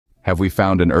Have we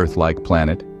found an Earth-like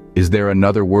planet? Is there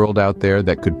another world out there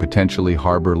that could potentially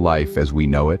harbor life as we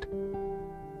know it?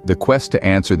 The quest to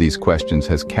answer these questions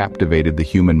has captivated the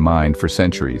human mind for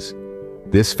centuries.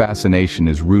 This fascination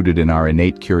is rooted in our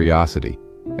innate curiosity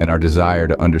and our desire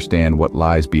to understand what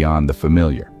lies beyond the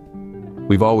familiar.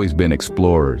 We've always been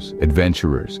explorers,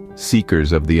 adventurers,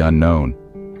 seekers of the unknown.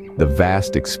 The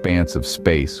vast expanse of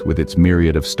space, with its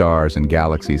myriad of stars and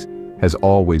galaxies, has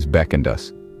always beckoned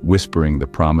us, whispering the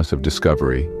promise of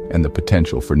discovery and the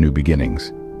potential for new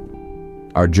beginnings.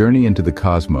 Our journey into the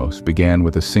cosmos began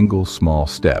with a single small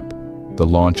step, the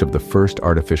launch of the first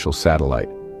artificial satellite,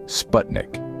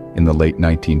 Sputnik, in the late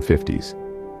 1950s.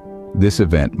 This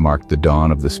event marked the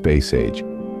dawn of the space age,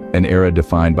 an era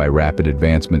defined by rapid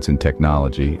advancements in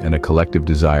technology and a collective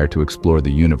desire to explore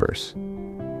the universe.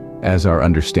 As our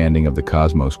understanding of the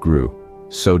cosmos grew,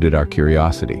 so did our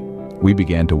curiosity. We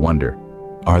began to wonder,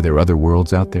 are there other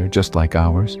worlds out there just like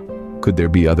ours? Could there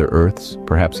be other Earths,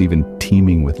 perhaps even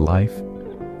teeming with life?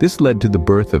 This led to the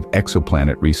birth of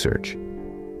exoplanet research,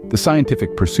 the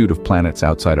scientific pursuit of planets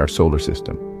outside our solar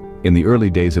system. In the early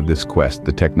days of this quest,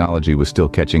 the technology was still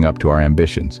catching up to our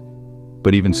ambitions.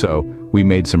 But even so, we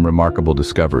made some remarkable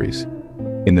discoveries.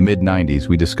 In the mid-90s,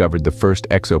 we discovered the first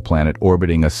exoplanet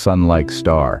orbiting a sun-like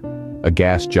star, a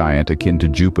gas giant akin to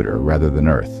Jupiter rather than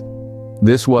Earth.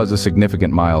 This was a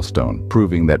significant milestone,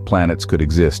 proving that planets could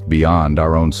exist beyond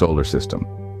our own solar system.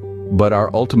 But our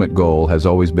ultimate goal has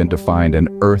always been to find an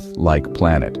Earth-like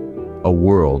planet, a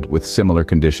world with similar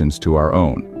conditions to our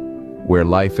own, where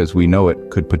life as we know it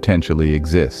could potentially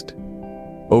exist.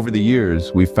 Over the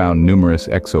years, we've found numerous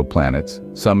exoplanets,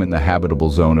 some in the habitable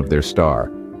zone of their star,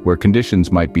 where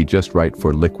conditions might be just right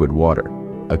for liquid water,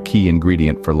 a key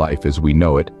ingredient for life as we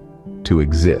know it, to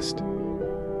exist.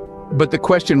 But the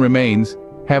question remains,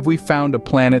 have we found a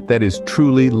planet that is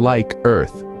truly like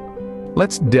Earth?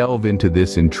 Let's delve into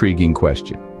this intriguing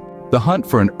question. The hunt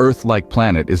for an Earth-like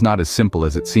planet is not as simple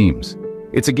as it seems.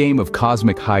 It's a game of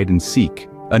cosmic hide and seek,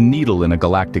 a needle in a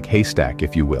galactic haystack,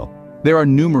 if you will. There are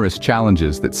numerous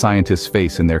challenges that scientists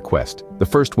face in their quest, the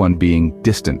first one being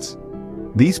distance.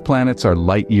 These planets are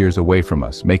light years away from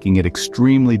us, making it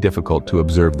extremely difficult to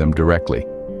observe them directly.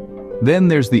 Then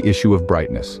there's the issue of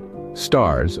brightness.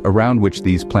 Stars, around which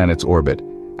these planets orbit,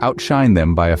 outshine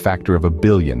them by a factor of 1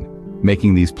 billion,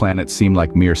 making these planets seem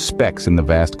like mere specks in the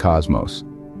vast cosmos.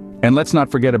 And let's not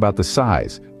forget about the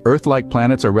size. Earth-like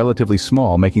planets are relatively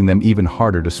small, making them even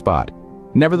harder to spot.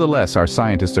 Nevertheless, our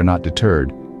scientists are not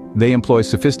deterred. They employ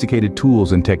sophisticated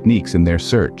tools and techniques in their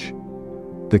search.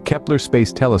 The Kepler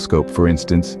Space Telescope, for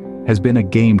instance, has been a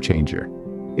game changer.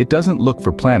 It doesn't look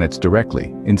for planets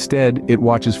directly. Instead, it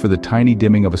watches for the tiny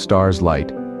dimming of a star's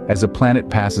light as a planet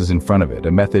passes in front of it,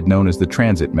 a method known as the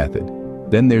transit method.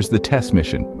 Then there's the TESS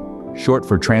mission, short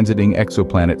for Transiting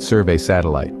Exoplanet Survey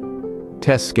Satellite.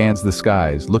 TESS scans the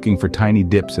skies, looking for tiny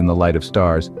dips in the light of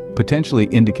stars, potentially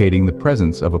indicating the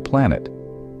presence of a planet.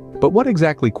 But what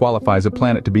exactly qualifies a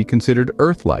planet to be considered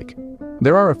Earth-like?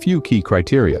 There are a few key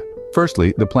criteria.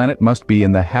 Firstly, the planet must be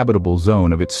in the habitable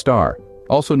zone of its star,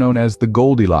 also known as the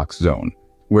Goldilocks zone,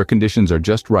 where conditions are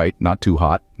just right, not too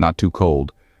hot, not too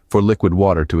cold, for liquid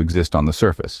water to exist on the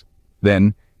surface.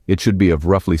 Then, it should be of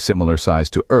roughly similar size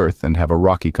to Earth and have a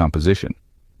rocky composition.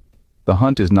 The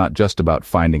hunt is not just about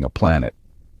finding a planet,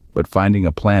 but finding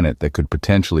a planet that could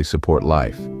potentially support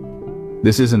life.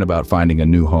 This isn't about finding a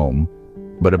new home,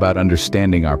 but about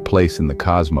understanding our place in the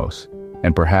cosmos,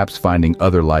 and perhaps finding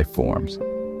other life forms.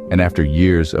 And after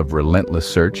years of relentless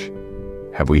search,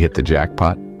 have we hit the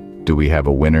jackpot? Do we have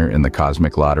a winner in the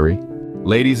cosmic lottery?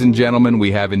 Ladies and gentlemen,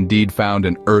 we have indeed found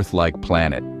an Earth-like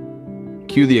planet.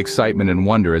 Cue the excitement and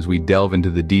wonder as we delve into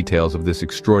the details of this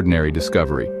extraordinary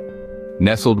discovery.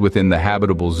 Nestled within the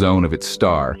habitable zone of its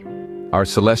star, our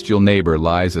celestial neighbor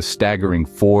lies a staggering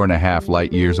 4.5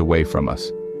 light years away from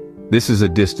us. This is a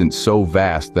distance so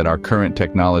vast that our current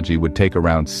technology would take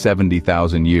around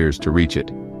 70,000 years to reach it.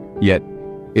 Yet,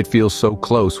 it feels so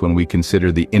close when we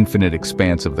consider the infinite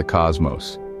expanse of the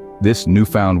cosmos. This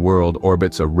newfound world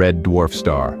orbits a red dwarf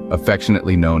star,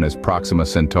 affectionately known as Proxima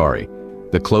Centauri,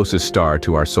 the closest star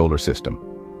to our solar system.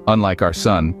 Unlike our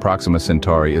sun, Proxima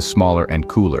Centauri is smaller and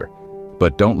cooler.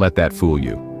 But don't let that fool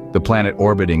you. The planet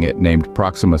orbiting it, named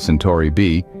Proxima Centauri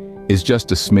b, is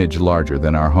just a smidge larger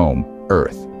than our home,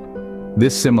 Earth.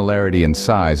 This similarity in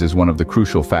size is one of the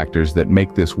crucial factors that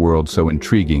make this world so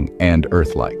intriguing and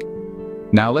Earth-like.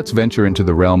 Now let's venture into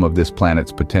the realm of this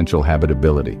planet's potential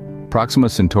habitability. Proxima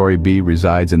Centauri b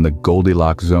resides in the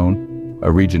Goldilocks zone, a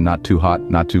region not too hot,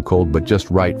 not too cold, but just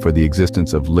right for the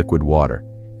existence of liquid water,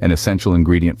 an essential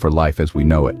ingredient for life as we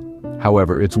know it.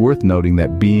 However, it's worth noting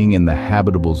that being in the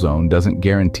habitable zone doesn't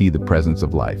guarantee the presence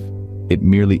of life. It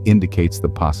merely indicates the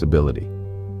possibility.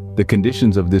 The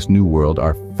conditions of this new world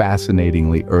are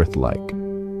fascinatingly Earth-like.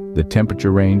 The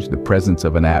temperature range, the presence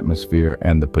of an atmosphere,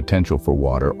 and the potential for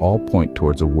water all point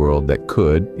towards a world that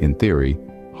could, in theory,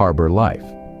 harbor life.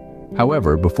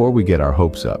 However, before we get our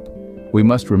hopes up, we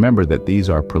must remember that these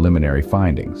are preliminary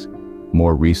findings.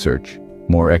 More research,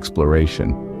 more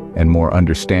exploration, and more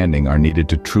understanding are needed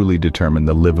to truly determine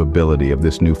the livability of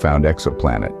this newfound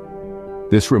exoplanet.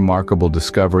 This remarkable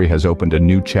discovery has opened a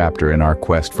new chapter in our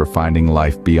quest for finding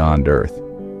life beyond Earth.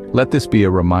 Let this be a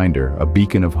reminder, a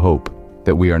beacon of hope,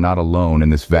 that we are not alone in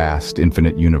this vast,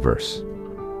 infinite universe.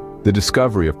 The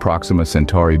discovery of Proxima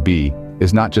Centauri b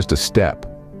is not just a step,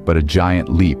 but a giant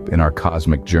leap in our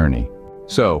cosmic journey.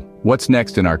 So, what's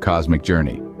next in our cosmic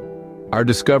journey? Our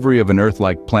discovery of an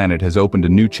Earth-like planet has opened a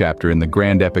new chapter in the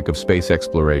grand epic of space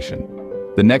exploration.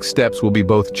 The next steps will be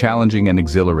both challenging and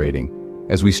exhilarating.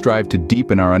 As we strive to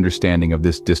deepen our understanding of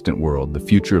this distant world, the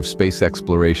future of space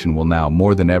exploration will now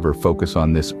more than ever focus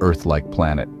on this Earth-like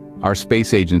planet. Our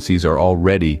space agencies are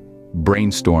already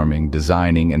brainstorming,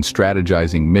 designing, and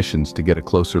strategizing missions to get a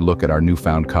closer look at our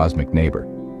newfound cosmic neighbor.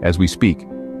 As we speak,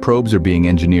 probes are being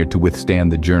engineered to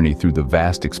withstand the journey through the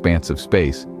vast expanse of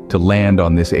space, to land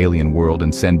on this alien world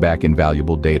and send back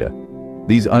invaluable data.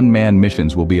 These unmanned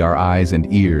missions will be our eyes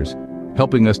and ears,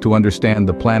 helping us to understand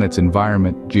the planet's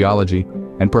environment, geology,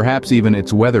 and perhaps even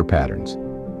its weather patterns.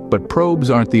 But probes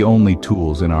aren't the only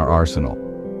tools in our arsenal.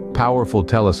 Powerful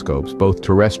telescopes, both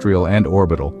terrestrial and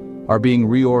orbital, are being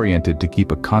reoriented to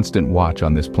keep a constant watch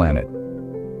on this planet.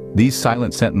 These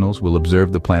silent sentinels will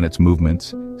observe the planet's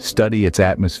movements, study its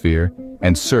atmosphere,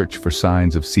 and search for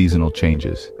signs of seasonal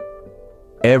changes.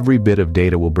 Every bit of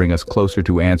data will bring us closer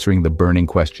to answering the burning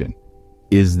question: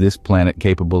 is this planet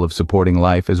capable of supporting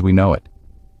life as we know it?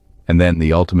 And then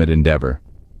the ultimate endeavor: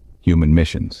 human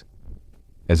missions.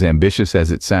 As ambitious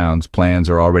as it sounds, plans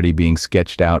are already being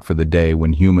sketched out for the day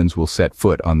when humans will set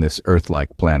foot on this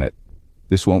Earth-like planet.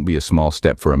 This won't be a small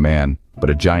step for a man,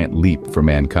 but a giant leap for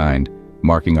mankind,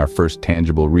 marking our first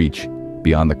tangible reach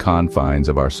beyond the confines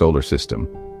of our solar system.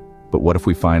 But what if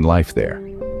we find life there?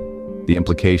 The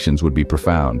implications would be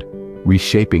profound,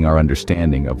 reshaping our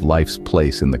understanding of life's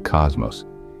place in the cosmos.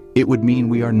 It would mean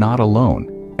we are not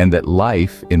alone, and that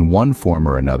life, in one form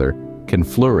or another, can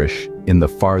flourish in the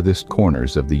farthest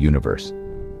corners of the universe.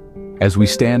 As we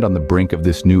stand on the brink of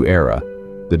this new era,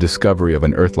 the discovery of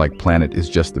an Earth-like planet is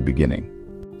just the beginning.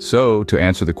 So, to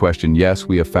answer the question, yes,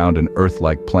 we have found an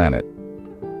Earth-like planet.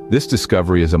 This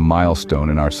discovery is a milestone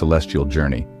in our celestial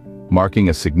journey, marking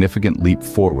a significant leap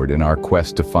forward in our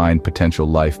quest to find potential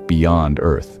life beyond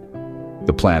Earth.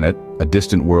 The planet, a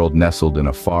distant world nestled in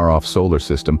a far-off solar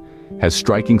system, has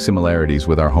striking similarities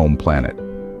with our home planet.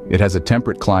 It has a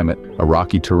temperate climate, a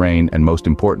rocky terrain, and most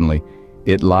importantly,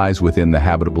 it lies within the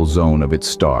habitable zone of its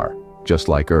star, just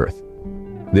like Earth.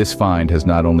 This find has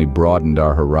not only broadened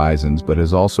our horizons, but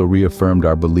has also reaffirmed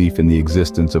our belief in the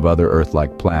existence of other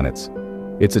Earth-like planets.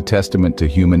 It's a testament to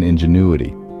human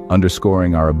ingenuity,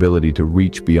 underscoring our ability to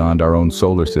reach beyond our own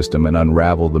solar system and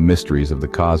unravel the mysteries of the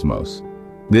cosmos.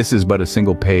 This is but a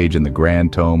single page in the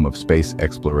grand tome of space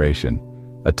exploration,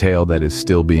 a tale that is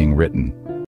still being written.